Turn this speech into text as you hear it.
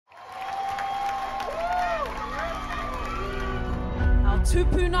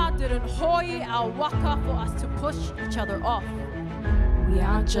tupuna didn't hoi our waka for us to push each other off. We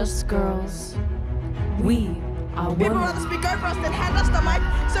aren't just girls. We are women. People rather speak over us than hand us the mic,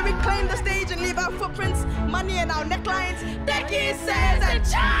 so we claim the stage and leave our footprints, money and our necklines. Deki says and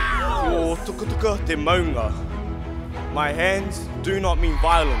ciao! O tukutuka te maunga. My hands do not mean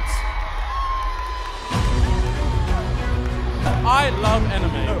violence. I love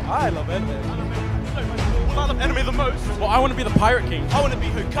anime. Oh, I love anime. Well, I love anime the most. Well, I want to be the Pirate King. I want to be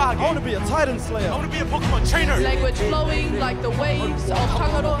Hokage. I want to be a Titan Slayer. I want to be a Pokemon trainer. Language flowing like the waves of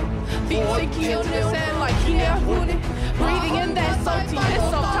Aotearoa. Feet sinking into the sand like Hune. Breathing in that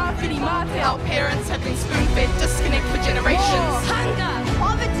saltiness of Tawhiri Mate. Our parents have been spoon-fed disconnect for generations. Hunger,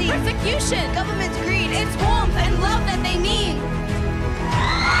 poverty, persecution, government's greed, it's warmth and love that they need.